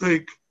on a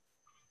mistake,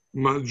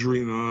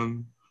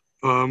 madrinan,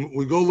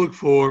 we go look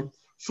for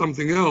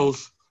something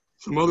else,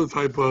 some other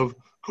type of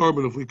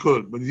korban if we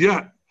could. But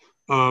yet,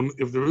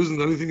 if there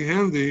isn't anything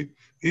handy,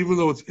 even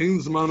though it's ein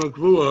zman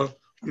kvua,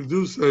 we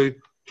do say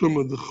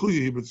tuma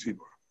dchuyi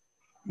b'tzibur.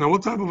 Now,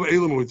 what type of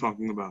elim are we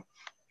talking about?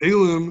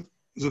 Elim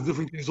is a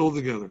different case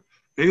altogether.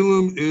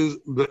 Elim is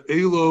the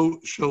elo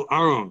shel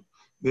Aaron.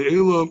 The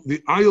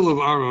ayil of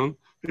Aaron,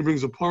 he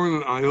brings a parin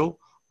and ayil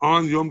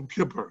on Yom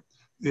Kippur.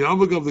 The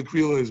avag of the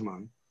Kvile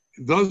Zman,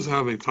 it does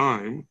have a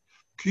time.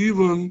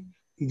 Kivan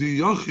the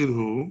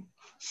Yachidhu,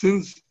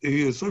 since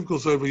he is Seif Kol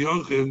Sefer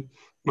Yachid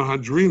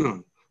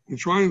Mahadrinan, we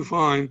try and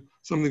find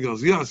something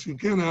else. Yes, you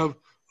can have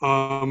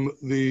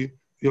the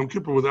Yom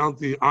Kippur without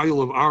the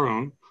ayil of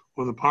Aaron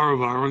or the par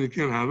of Aaron. You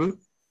can't have it.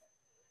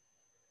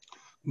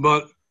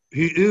 But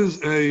he's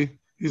a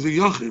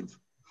Yachid,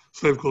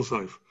 Seif Kol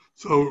Seif.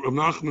 So Rav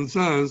Nachman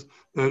says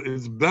that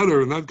it's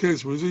better in that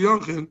case where he's a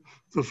Yachid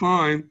to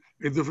find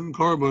a different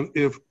korban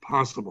if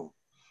possible.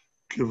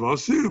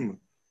 Kivasim,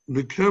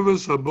 the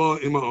keves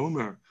haba ima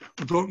omer.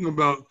 We're talking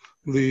about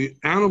the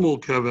animal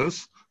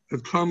keves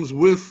that comes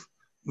with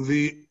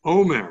the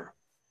omer.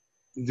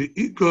 The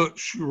ika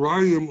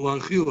shirayim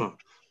lachila.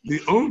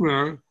 The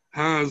omer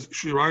has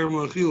shirayim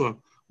lachila.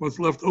 What's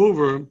left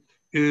over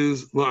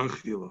is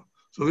lachila.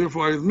 So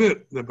therefore I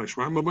admit that by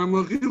shirayim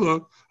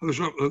lachila,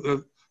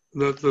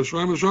 that the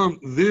shirayim lachila,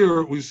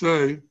 there we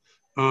say,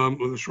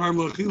 with the shirayim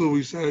lachila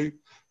we say,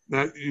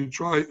 that you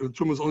try,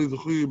 Tumah is only the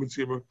Dchuya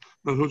b'tzibur,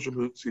 not Hutcha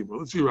b'tzibur.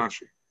 Let's see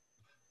Rashi.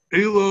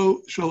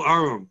 Elo shel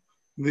Aaron,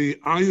 the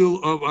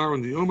ayil of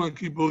Aaron, the Yom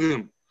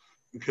HaKippurim,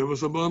 the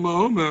Kevas Haba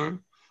Ma'omer,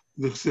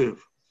 the Chsiv.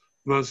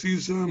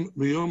 V'asisem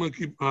b'Yom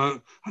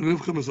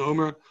HaNivchem as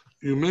Omer,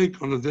 you make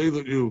on the day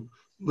that you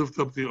lift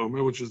up the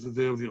Omer, which is the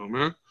day of the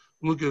Omer.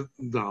 Look at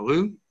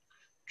Dalin,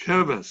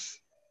 Keves,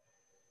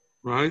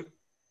 right?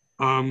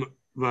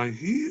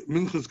 Vahi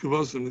minchas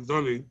kevasim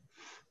nigdani,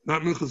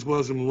 not minchas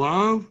kevasim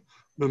lav,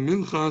 but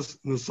minchas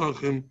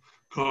nesachim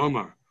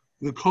ka'amar.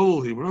 The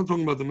kolhi, we're not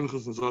talking about the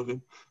minchas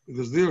nesachim,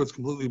 because there it's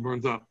completely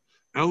burnt up.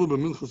 Ela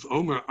b'minchas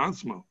omer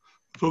atzma,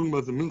 we're talking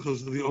about the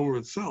minchas of the omer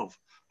itself.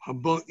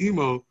 Haba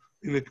imo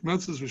in the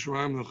kmetzes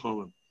v'shirayim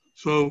nechalim.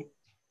 So,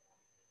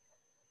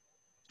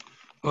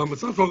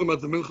 it's not talking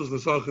about the minchas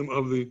nesachim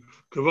of the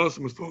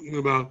kavasim. It's talking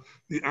about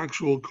the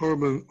actual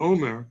korban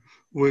omer,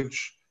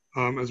 which,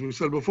 as we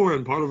said before,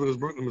 and part of it is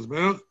burnt in the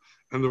mizbeach,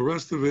 and the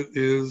rest of it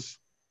is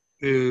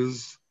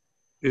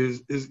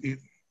eaten.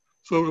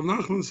 So Rav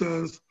Nachman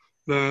says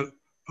that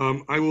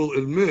I will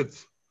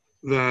admit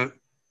that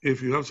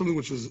if you have something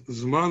which is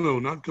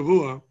zmano, not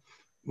kavua,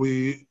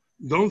 we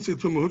don't say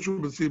tumah hutra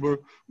b'tzibur,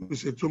 we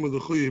say tumah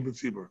dchuya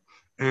b'tzibur.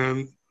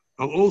 And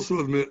I'll also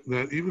admit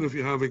that even if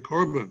you have a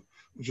korban,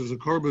 which is a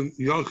korban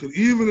yachid,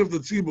 even if the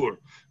tzibur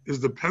is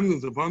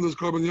dependent upon this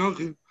korban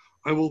yachid,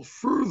 I will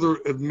further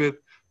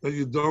admit that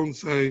you don't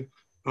say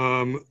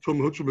tumah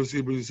hutra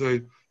b'tzibur, you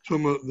say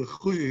tumah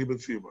dchuya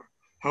b'tzibur.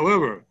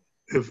 However,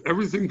 if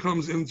everything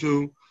comes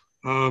into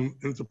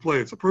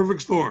play, it's a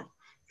perfect storm.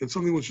 It's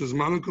something which is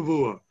manu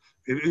kavua.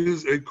 It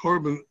is a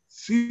korban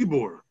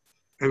tzibur,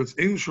 and it's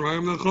ein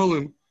shirayim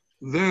nechalim.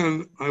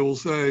 Then I will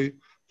say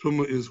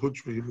tumah is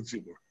hutri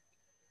b'tzibur.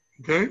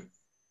 Okay.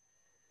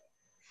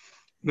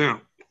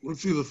 Now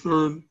let's see the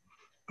third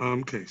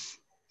case.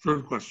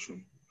 Third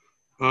question.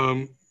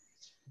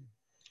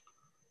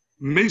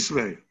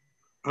 Meisvei,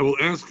 I will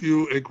ask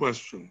you a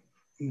question.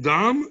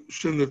 Dam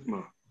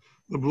shenitma,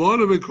 the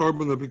blood of a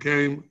korban that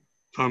became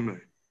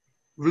tameh,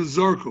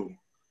 v'zarku,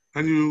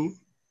 and you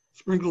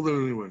sprinkled it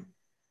anyway.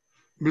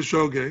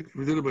 Bishogeg, if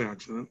you did it by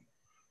accident,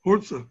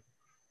 hortza,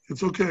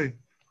 it's okay.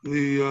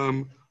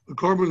 The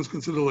korban is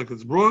considered like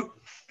it's brought,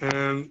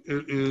 and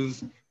it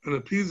is an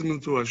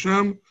appeasement to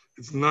Hashem.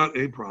 It's not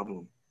a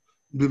problem.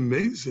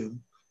 B'mezid,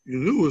 you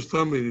knew it was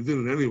tameh, you did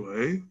it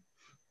anyway.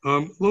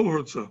 Lo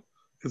hortza,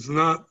 it's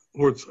not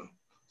hortza.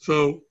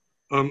 So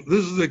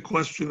this is a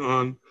question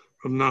on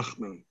Rav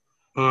Nachman.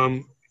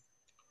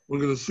 We're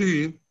going to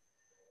see.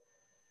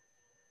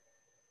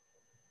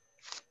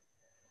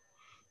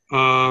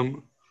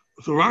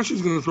 So Rashi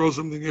is going to throw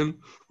something in,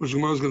 which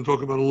Gemarah is going to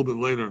talk about a little bit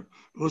later.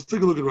 But let's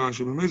take a look at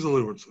Rashi.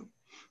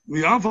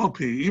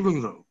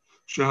 Even though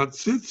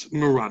Shahatzitz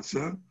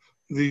Meratza,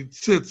 the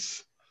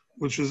tzitz,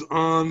 which is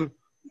on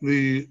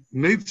the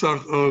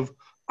Neitzach of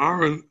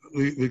Aaron,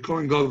 the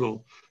Kohen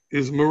Gadol,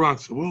 is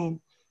Meratza.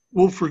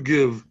 We'll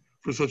forgive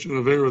for such an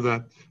avera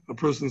that a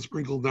person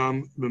sprinkled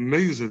down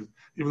b'mezid,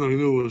 even though he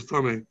knew it was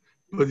tameh.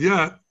 But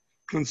yet,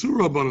 Kansur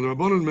Rabbanan, the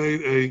Rabbanan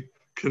made a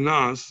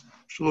kanas,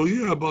 shelo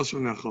yeh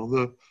basar nechal,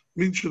 the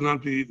meat should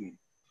not be eaten.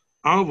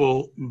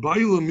 Avol,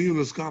 ba'ila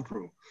miyunas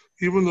kapru,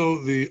 even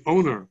though the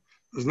owner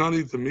does not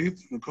eat the meat,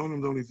 the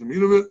kohanim don't eat the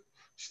meat of it,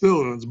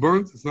 still, and it's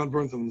burnt, it's not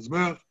burnt on the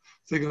mizbech,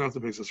 taken out the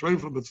basis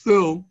reifa, but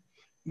still,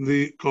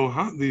 the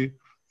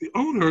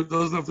owner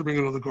doesn't have to bring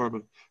another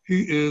korban.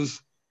 He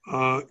is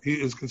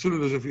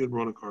considered as if he had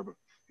brought a korban.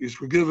 He's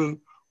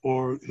forgiven,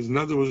 or his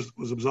nether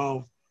was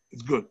absolved.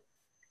 It's good.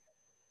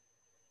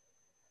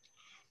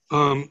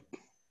 Below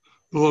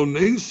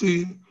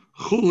nesi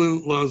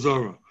chulin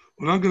lazara.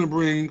 We're not going to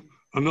bring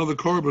another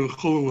korban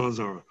chulin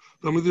lazara.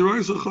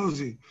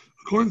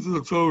 According to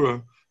the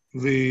Torah,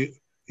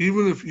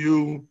 even if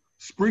you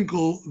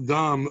sprinkle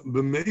dam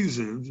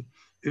b'mezid,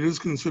 it is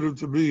considered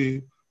to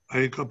be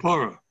a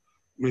kapara.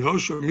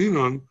 Mihosha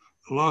minon,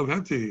 the law of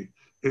hetihi.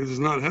 It is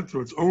not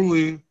heter. It's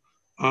only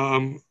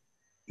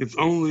if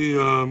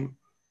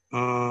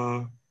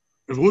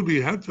it would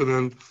be heter,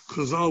 then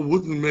Chazal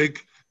wouldn't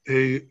make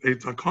a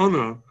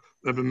takana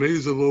that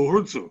b'mezid lo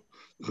hurtzu.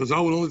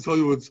 Chazal would only tell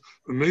you it's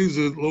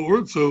b'mezid lo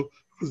hurtzu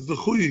if it's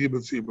dchuya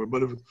b'tzibur.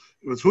 But if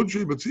it's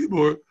hutri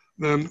b'tzibur,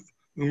 then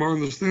the Gemara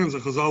understands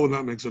that Chazal would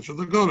not make such a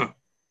takana.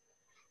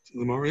 So the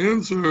Gemara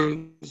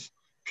answers,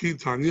 Ki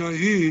Tanya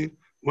hi,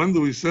 when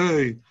do we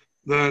say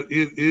that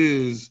it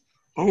is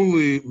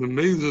only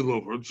b'mezid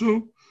lo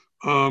hurtzu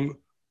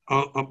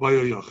by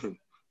a yachid,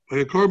 by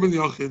a korban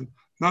yachid,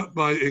 not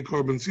by a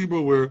korban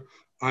tzibur, where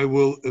I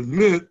will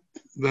admit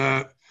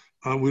that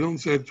we don't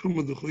say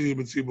tumah dchuya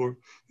b'tzibur,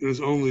 it is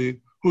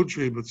only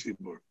hutri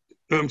b'tzibur.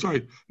 I'm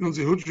sorry, we don't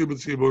say hutri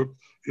b'tzibur,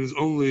 it is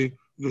only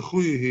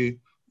dchuya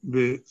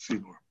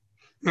b'tzibur.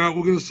 Now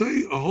we're going to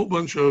say a whole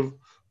bunch of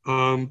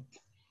okay.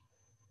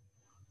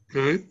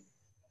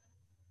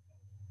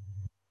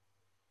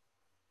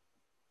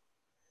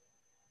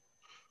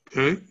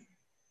 Okay.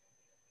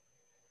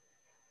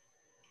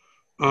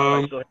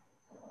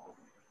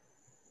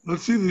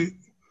 Let's see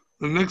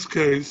the next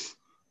case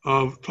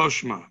of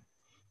Tashma.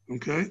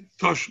 Okay,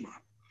 Tashma.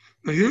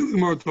 Now here the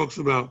Gemara talks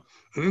about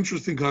an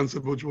interesting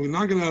concept which we're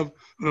not going to have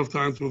enough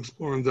time to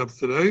explore in depth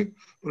today,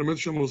 but I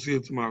mentioned we'll see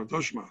it tomorrow.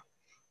 Tashma.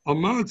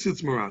 Alma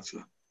tzitz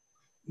maratza.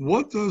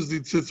 What does the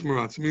tzitz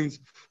maratza means?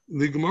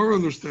 The Gemara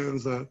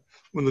understands that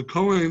when the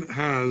Kohen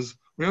has,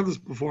 we have this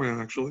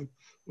beforehand actually,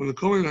 when the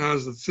Kohen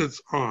has the tzitz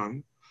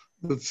on,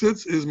 the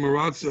tzitz is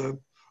maratzeh,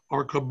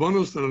 are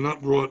kabbanos that are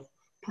not brought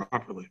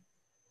properly.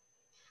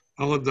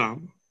 Al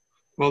adam,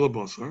 vala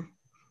basar,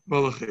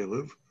 vala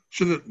chelev,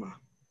 shenitma.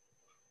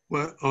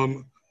 Well,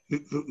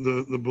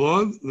 the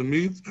blood, the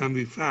meat, and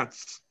the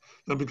fats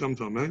that become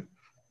tameh,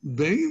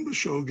 bein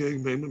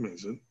b'shogeg, bein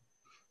b'mezid,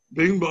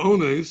 bein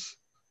b'ones,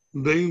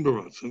 bein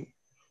b'ratzon,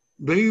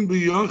 bein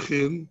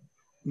b'yachin,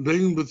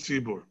 bein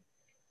b'tzibur.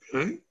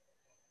 Okay?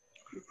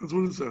 That's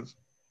what it says.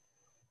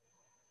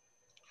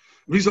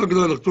 What have to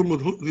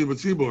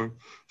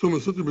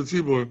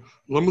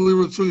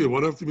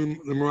be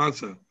the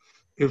maratza?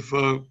 If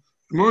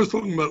Gemarah is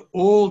talking about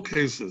all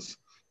cases,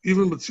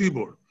 even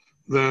bציבור,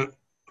 that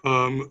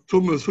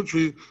tumah is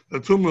hutri,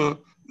 that tumah,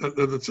 that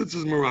the tzitz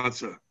is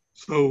maratza.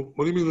 So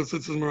what do you mean the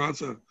tzitz is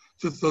maratza?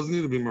 Tzitz doesn't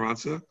need to be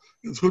maratza.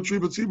 It's hutri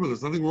bציבור.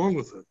 There's nothing wrong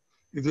with it.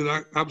 He did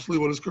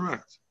absolutely what is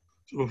correct.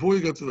 So before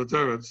you get to the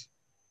teretz,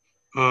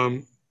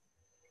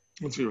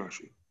 let's see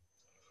Rashi.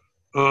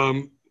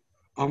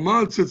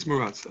 Amar tzitz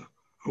maratza.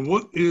 And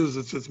what is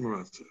a tzitz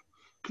maratza?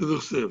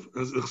 K'dichsiv,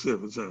 as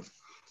ichsiv, it says,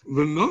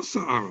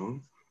 v'nosa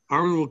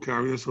Aaron will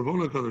carry a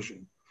savona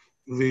kadashim,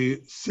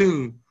 the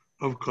sin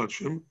of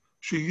kachim,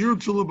 she'yir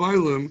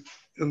tzulabailim,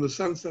 in the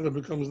sense that it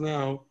becomes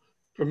now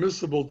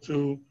permissible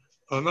to,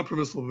 not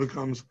permissible, it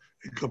becomes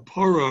a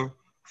kapara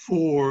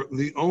for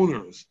the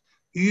owners,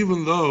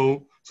 even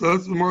though, so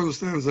that's the more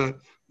understands that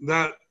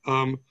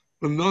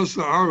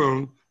v'nosa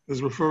Aaron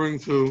is referring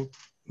to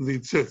the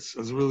tzitz,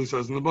 as it really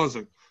says in the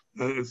Basik.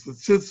 It's the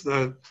tzitz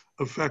that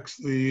affects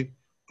the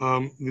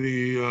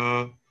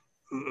ritzui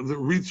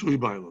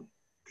bailam.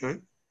 Okay.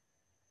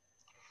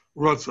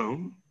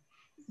 Ratzon.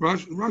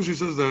 Rashi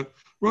says that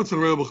ratzon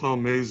re'el b'chal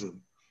mezid.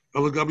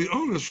 Elagabi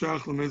ones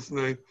shach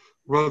l'meisnei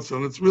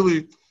ratzon. It's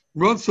really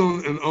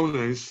ratzon and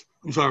ones.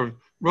 I'm sorry,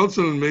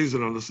 ratzon and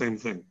mezid are the same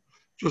thing.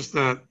 Just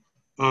that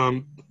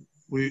the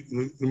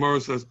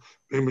Gemarah says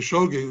bein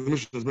b'shogeg. The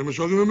Mishnah says bein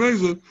b'shogeg and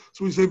mezid.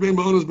 So we say bein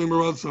b'ones, bein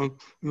b'ratzon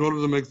in order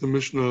to make the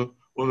Mishnah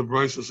or the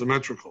Brisa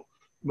symmetrical,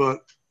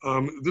 but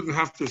it didn't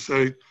have to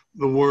say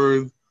the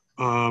word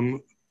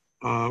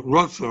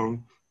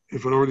ratzon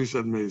if it already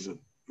said mezid.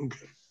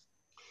 Okay.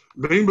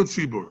 Bein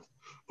b'tzibur.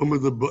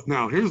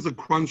 Now here's the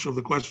crunch of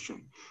the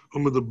question.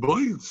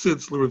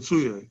 Since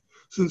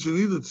you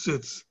need the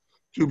tzitz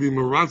to be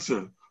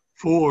maratzeh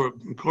for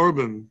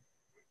korban,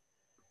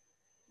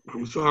 for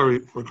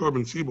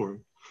korban tzibur,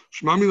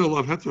 shmamina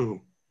lav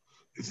heteru.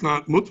 It's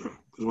not mutter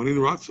because we need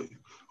ratzeh.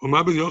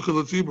 Oma ben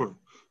yochel tzibur.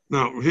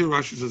 Now, here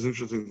Rashi says an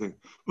interesting thing.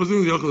 What's the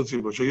meaning of Yochel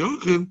Tzibur?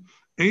 Sheyochel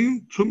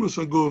ain't Tumas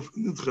Aguf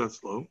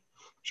Nidchetzlo.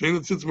 Shein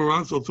Tzitz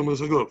Maratzel Tumas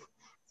Aguf.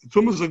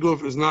 Tumas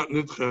Aguf is not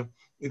Nidche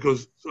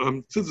because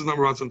Tzitz is not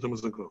Maratzel and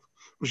Tumas Aguf.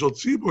 Mishal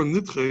Tzibur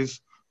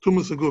Nidches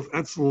Tumas Aguf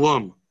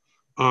Etzlam.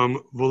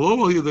 V'lo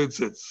al Yedei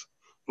Tzitz.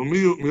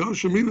 Miyu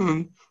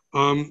Sheminan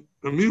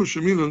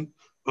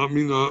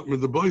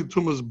Midabai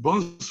Tumas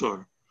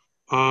Basar.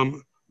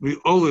 The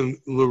Olin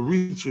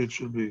Laritz it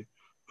should be.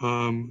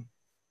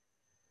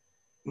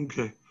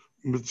 Okay.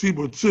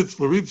 Bציבור tzitz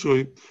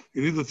l'ritzui,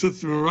 you need the tzitz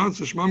to be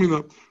maratza,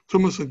 shmamina,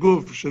 tumas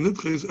aguf,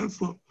 shenitches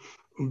etzlo,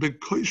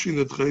 bekoishi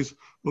nitches,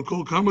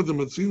 l'kol kama de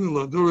matzina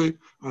l'aduri,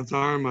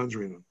 atar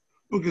madrina.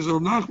 Okay,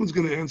 so Nachman's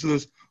going to answer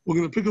this. We're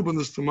going to pick up on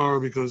this tomorrow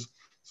because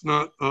it's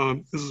not,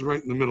 this is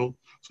right in the middle.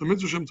 So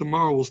Mitzvah Shem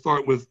tomorrow we'll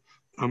start with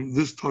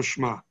this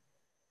Tashma.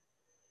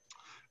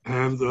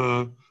 And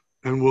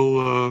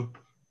we'll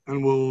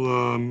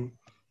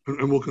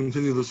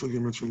continue the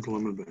Sugיא Mitzvah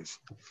Kalaman base.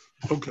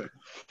 Okay.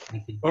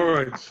 All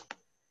right.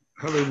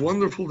 Have a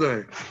wonderful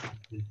day.